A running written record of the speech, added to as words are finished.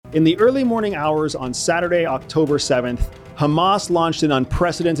In the early morning hours on Saturday, October 7th, Hamas launched an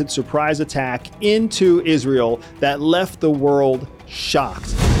unprecedented surprise attack into Israel that left the world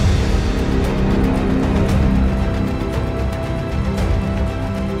shocked.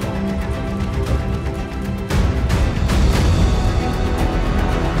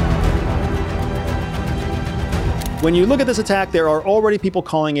 When you look at this attack, there are already people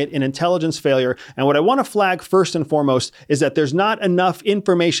calling it an intelligence failure. And what I want to flag first and foremost is that there's not enough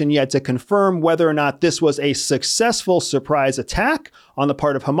information yet to confirm whether or not this was a successful surprise attack on the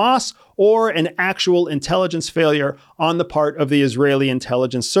part of Hamas or an actual intelligence failure on the part of the Israeli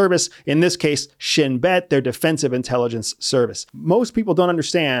intelligence service, in this case, Shin Bet, their defensive intelligence service. Most people don't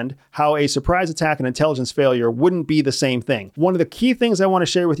understand how a surprise attack and intelligence failure wouldn't be the same thing. One of the key things I want to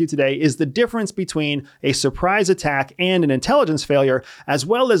share with you today is the difference between a surprise attack and an intelligence failure, as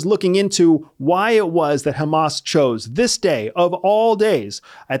well as looking into why it was that Hamas chose this day of all days,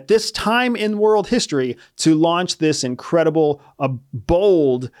 at this time in world history, to launch this incredible,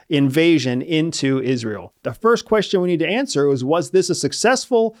 bold invasion into Israel. The first question we need to answer was this a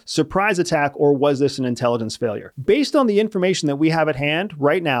successful surprise attack or was this an intelligence failure? Based on the information that we have at hand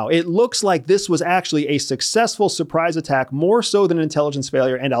right now, it looks like this was actually a successful surprise attack more so than an intelligence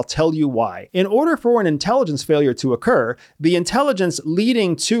failure, and I'll tell you why. In order for an intelligence failure to occur, the intelligence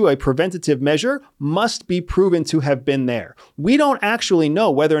leading to a preventative measure must be proven to have been there. We don't actually know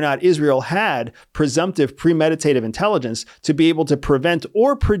whether or not Israel had presumptive premeditative intelligence to be able to prevent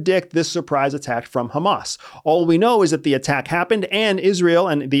or predict this surprise attack from Hamas. All we know is that the attack happened and Israel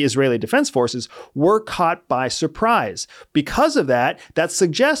and the Israeli Defense Forces were caught by surprise. Because of that, that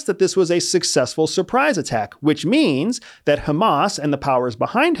suggests that this was a successful surprise attack, which means that Hamas and the powers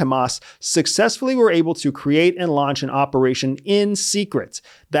behind Hamas successfully were able to create and launch an operation in secret.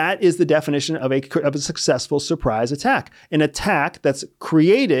 That is the definition of a successful surprise attack. An attack that's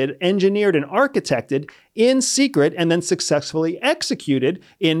created, engineered, and architected in secret and then successfully executed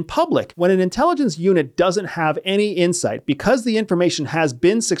in public. When an intelligence unit doesn't have any insight because the information has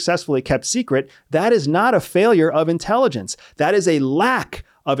been successfully kept secret, that is not a failure of intelligence. That is a lack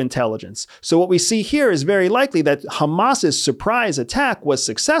of intelligence. So what we see here is very likely that Hamas's surprise attack was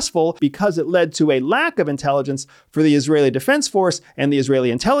successful because it led to a lack of intelligence for the Israeli Defense Force and the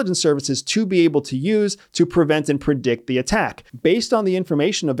Israeli intelligence services to be able to use to prevent and predict the attack. Based on the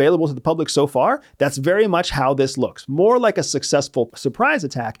information available to the public so far, that's very much how this looks. More like a successful surprise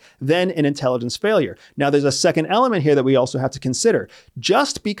attack than an intelligence failure. Now, there's a second element here that we also have to consider.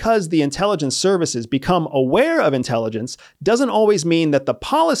 Just because the intelligence services become aware of intelligence doesn't always mean that the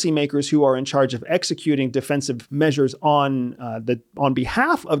policymakers who are in charge of executing defensive measures on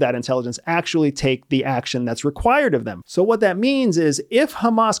behalf of that intelligence actually take the action that's required of them. So what that means is if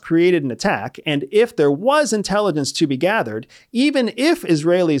Hamas created an attack and if there was intelligence to be gathered, even if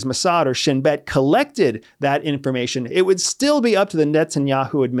Israelis Mossad or Shin Bet collected that information, it would still be up to the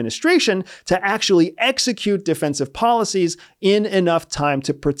Netanyahu administration to actually execute defensive policies in enough time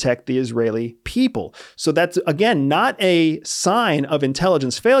to protect the Israeli people. So that's, again, not a sign of intelligence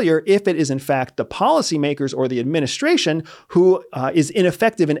failure if it is in fact the policymakers or the administration who is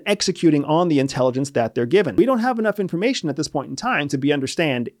ineffective in executing on the intelligence that they're given. We don't have enough information at this point in time to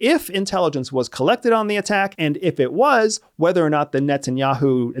understand if intelligence was collected on the attack, and if it was, whether or not the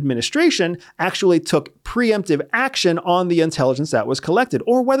Netanyahu administration actually took preemptive action on the intelligence that was collected,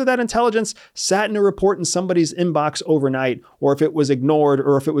 or whether that intelligence sat in a report in somebody's inbox overnight, or if it was ignored,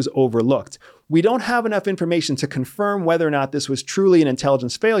 or if it was overlooked. We don't have enough information to confirm whether or not this was truly an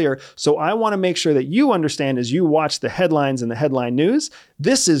intelligence failure, so I want to make sure that you understand as you watch the headlines and the headline news,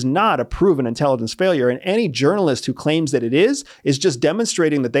 this is not a proven intelligence failure, and any journalist who claims that it is just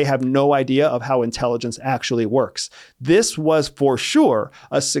demonstrating that they have no idea of how intelligence actually works. This was for sure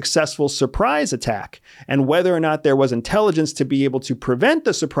a successful surprise attack, and whether or not there was intelligence to be able to prevent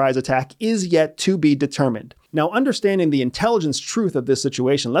the surprise attack is yet to be determined. Now, understanding the intelligence truth of this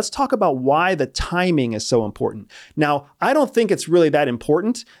situation, let's talk about why the timing is so important. Now, I don't think it's really that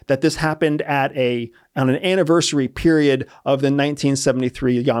important that this happened on an anniversary period of the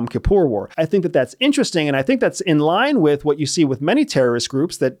 1973 Yom Kippur War. I think that that's interesting, and I think that's in line with what you see with many terrorist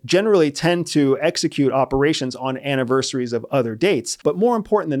groups that generally tend to execute operations on anniversaries of other dates. But more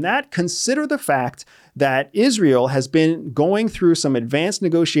important than that, consider the fact that Israel has been going through some advanced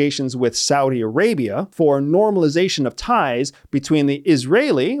negotiations with Saudi Arabia for normalization of ties between the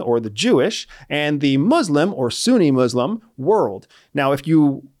Israeli, or the Jewish, and the Muslim, or Sunni Muslim, world. Now, if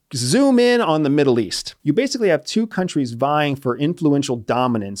you zoom in on the Middle East, you basically have two countries vying for influential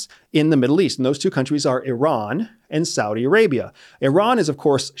dominance in the Middle East. And those two countries are Iran and Saudi Arabia. Iran is, of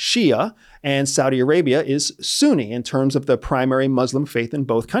course, Shia, and Saudi Arabia is Sunni in terms of the primary Muslim faith in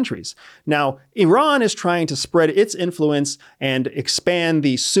both countries. Now, Iran is trying to spread its influence and expand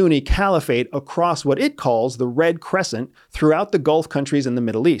the Sunni caliphate across what it calls the Red Crescent throughout the Gulf countries in the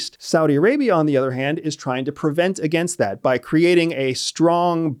Middle East. Saudi Arabia, on the other hand, is trying to prevent against that by creating a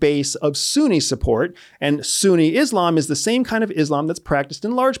strong base of Sunni support, and Sunni Islam is the same kind of Islam that's practiced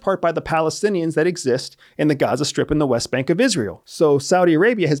in large part by the Palestinians that exist in the Gaza Strip and the West Bank of Israel. So Saudi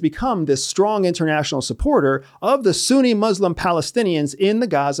Arabia has become this strong international supporter of the Sunni Muslim Palestinians in the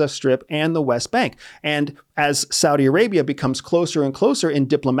Gaza Strip and the West Bank. And as Saudi Arabia becomes closer and closer in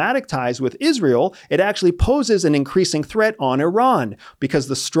diplomatic ties with Israel, it actually poses an increasing threat on Iran, because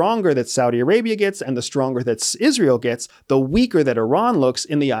the stronger that Saudi Arabia gets and the stronger that Israel gets, the weaker that Iran looks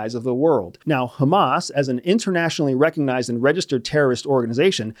in the eyes of the world. Now, Hamas, as an internationally recognized and registered terrorist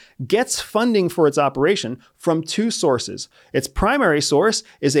organization, gets funding for its operation from two sources. Its primary source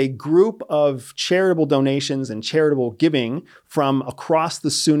is a group of charitable donations and charitable giving from across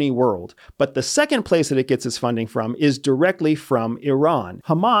the Sunni world. But the second place that it gets its funding from is directly from Iran.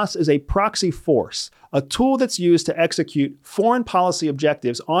 Hamas is a proxy force, a tool that's used to execute foreign policy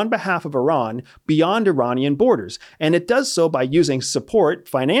objectives on behalf of Iran beyond Iranian borders. And it does so by using support,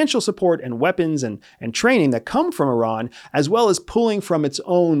 financial support and weapons and training that come from Iran, as well as pulling from its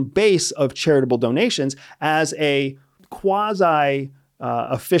own base of charitable donations as a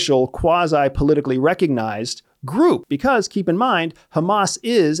quasi-official, quasi-politically recognized group. Because keep in mind, Hamas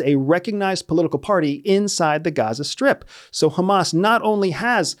is a recognized political party inside the Gaza Strip. So Hamas not only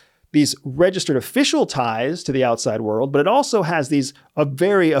has these registered official ties to the outside world, but it also has these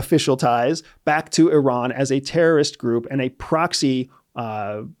very official ties back to Iran as a terrorist group and a proxy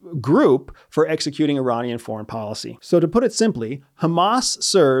group for executing Iranian foreign policy. So to put it simply, Hamas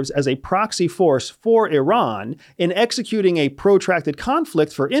serves as a proxy force for Iran in executing a protracted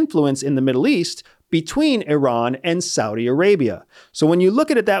conflict for influence in the Middle East between Iran and Saudi Arabia. So when you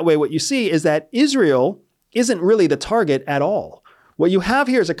look at it that way, what you see is that Israel isn't really the target at all. What you have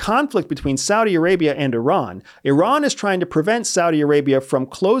here is a conflict between Saudi Arabia and Iran. Iran is trying to prevent Saudi Arabia from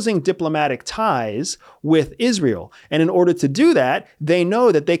closing diplomatic ties with Israel. And in order to do that, they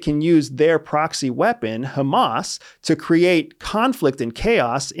know that they can use their proxy weapon, Hamas, to create conflict and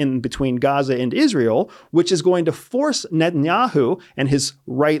chaos in between Gaza and Israel, which is going to force Netanyahu and his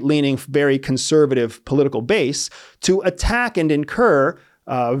right-leaning, very conservative political base to attack and incur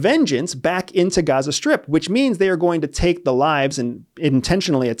vengeance back into Gaza Strip, which means they are going to take the lives and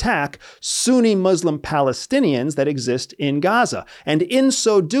intentionally attack Sunni Muslim Palestinians that exist in Gaza. And in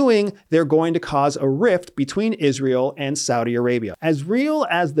so doing, they're going to cause a rift between Israel and Saudi Arabia. As real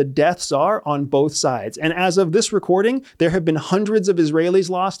as the deaths are on both sides, and as of this recording, there have been hundreds of Israelis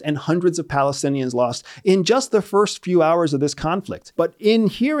lost and hundreds of Palestinians lost in just the first few hours of this conflict. But in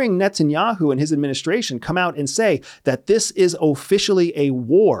hearing Netanyahu and his administration come out and say that this is officially a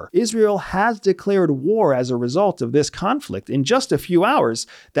war, Israel has declared war as a result of this conflict in just a few hours,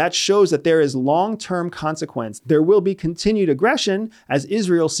 that shows that there is long-term consequence. There will be continued aggression as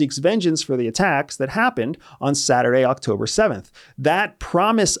Israel seeks vengeance for the attacks that happened on Saturday, October 7th. That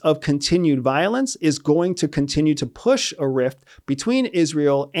promise of continued violence is going to continue to push a rift between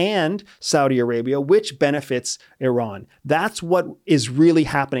Israel and Saudi Arabia, which benefits Iran. That's what is really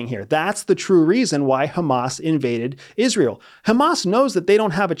happening here. That's the true reason why Hamas invaded Israel. Hamas knows that they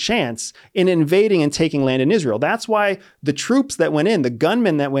don't have a chance in invading and taking land in Israel. That's why the troops that went in, the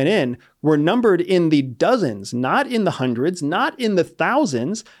gunmen that went in, were numbered in the dozens, not in the hundreds, not in the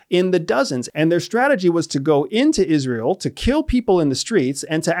thousands, in the dozens. And their strategy was to go into Israel, to kill people in the streets,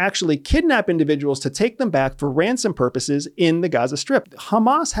 and to actually kidnap individuals to take them back for ransom purposes in the Gaza Strip.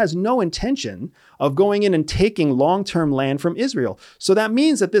 Hamas has no intention of going in and taking long-term land from Israel. So that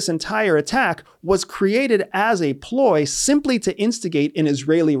means that this entire attack was created as a ploy simply to instigate an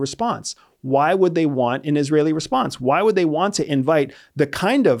Israeli response. Why would they want an Israeli response? Why would they want to invite the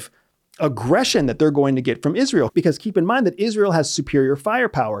kind of aggression that they're going to get from Israel? Because keep in mind that Israel has superior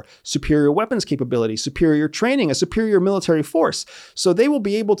firepower, superior weapons capability, superior training, a superior military force. So they will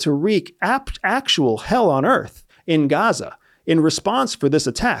be able to wreak actual hell on earth in Gaza in response for this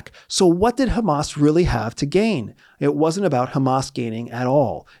attack. So what did Hamas really have to gain? It wasn't about Hamas gaining at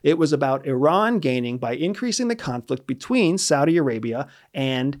all. It was about Iran gaining by increasing the conflict between Saudi Arabia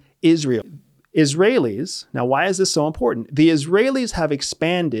and Israel. Israelis, now why is this so important? The Israelis have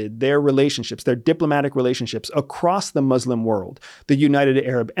expanded their relationships, their diplomatic relationships across the Muslim world. The United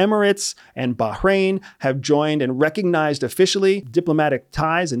Arab Emirates and Bahrain have joined and recognized officially diplomatic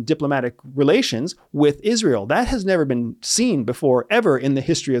ties and diplomatic relations with Israel. That has never been seen before ever in the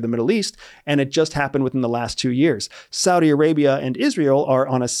history of the Middle East, and it just happened within the last 2 years. Saudi Arabia and Israel are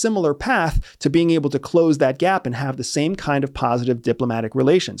on a similar path to being able to close that gap and have the same kind of positive diplomatic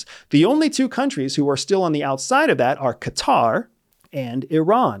relations. The only two countries who are still on the outside of that are Qatar and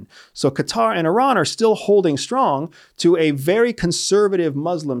Iran. So Qatar and Iran are still holding strong to a very conservative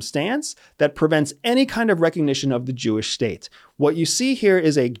Muslim stance that prevents any kind of recognition of the Jewish state. What you see here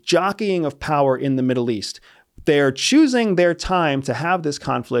is a jockeying of power in the Middle East. They're choosing their time to have this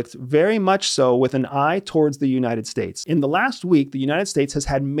conflict very much so with an eye towards the United States. In the last week, the United States has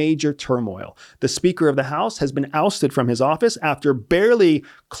had major turmoil. The Speaker of the House has been ousted from his office after barely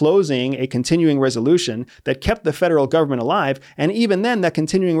closing a continuing resolution that kept the federal government alive. And even then, that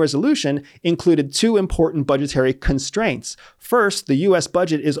continuing resolution included two important budgetary constraints. First, the U.S.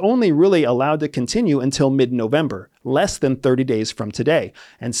 budget is only really allowed to continue until mid-November, less than 30 days from today.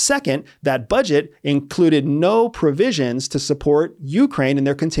 And second, that budget included no provisions to support Ukraine in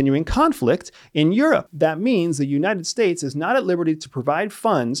their continuing conflict in Europe. That means the United States is not at liberty to provide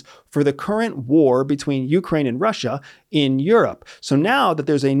funds for the current war between Ukraine and Russia in Europe. So now that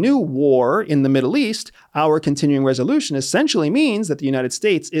there's a new war in the Middle East, our continuing resolution essentially means that the United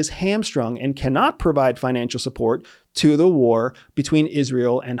States is hamstrung and cannot provide financial support to the war between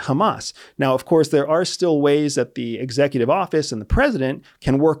Israel and Hamas. Now, of course, there are still ways that the executive office and the president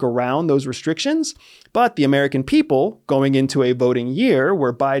can work around those restrictions, but the American people, going into a voting year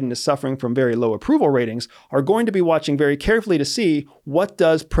where Biden is suffering from very low approval ratings, are going to be watching very carefully to see what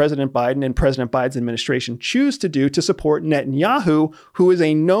does President Biden and President Biden's administration choose to do to support Netanyahu, who is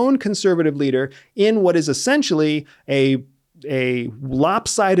a known conservative leader in what is essentially a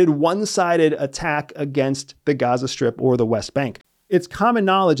lopsided, one-sided attack against the Gaza Strip or the West Bank. It's common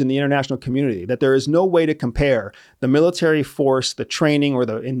knowledge in the international community that there is no way to compare the military force, the training, or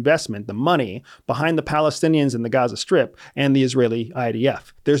the investment, the money behind the Palestinians in the Gaza Strip and the Israeli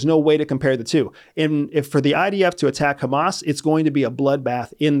IDF. There's no way to compare the two. If for the IDF to attack Hamas, it's going to be a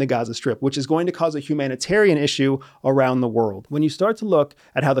bloodbath in the Gaza Strip, which is going to cause a humanitarian issue around the world. When you start to look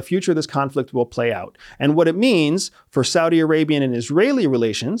at how the future of this conflict will play out and what it means for Saudi Arabian and Israeli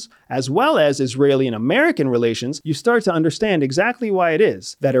relations, as well as Israeli and American relations, you start to understand exactly why it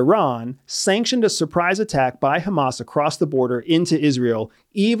is that Iran sanctioned a surprise attack by Hamas across the border into Israel,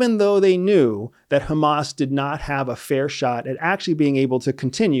 even though they knew that Hamas did not have a fair shot at actually being able to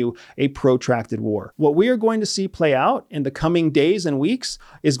continue a protracted war. What we are going to see play out in the coming days and weeks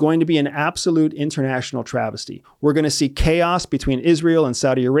is going to be an absolute international travesty. We're going to see chaos between Israel and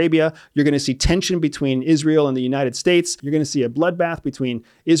Saudi Arabia. You're going to see tension between Israel and the United States. You're going to see a bloodbath between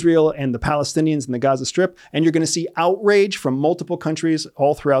Israel and the Palestinians in the Gaza Strip. And you're going to see outrage from multiple countries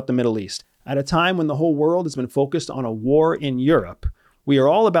all throughout the Middle East. At a time when the whole world has been focused on a war in Europe, we are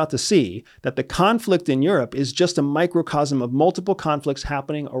all about to see that the conflict in Europe is just a microcosm of multiple conflicts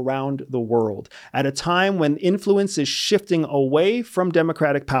happening around the world at a time when influence is shifting away from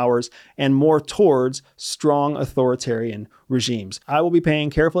democratic powers and more towards strong authoritarian regimes. I will be paying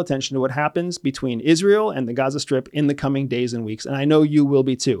careful attention to what happens between Israel and the Gaza Strip in the coming days and weeks, and I know you will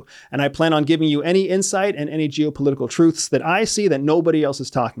be too. And I plan on giving you any insight and any geopolitical truths that I see that nobody else is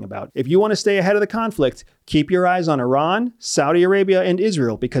talking about. If you want to stay ahead of the conflict, keep your eyes on Iran, Saudi Arabia, and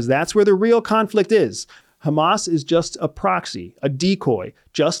Israel, because that's where the real conflict is. Hamas is just a proxy, a decoy,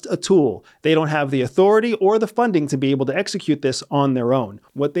 just a tool. They don't have the authority or the funding to be able to execute this on their own.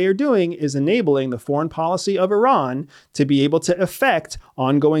 What they are doing is enabling the foreign policy of Iran to be able to effect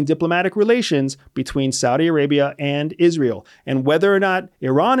ongoing diplomatic relations between Saudi Arabia and Israel. And whether or not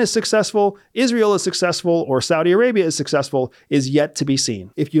Iran is successful, Israel is successful, or Saudi Arabia is successful is yet to be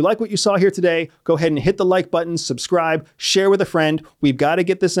seen. If you like what you saw here today, go ahead and hit the like button, subscribe, share with a friend. We've got to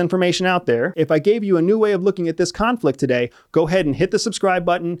get this information out there. If I gave you a new way of looking at this conflict today, go ahead and hit the subscribe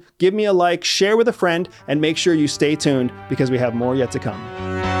button, give me a like, share with a friend, and make sure you stay tuned because we have more yet to come.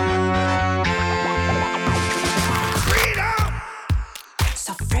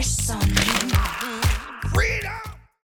 So fresh on me.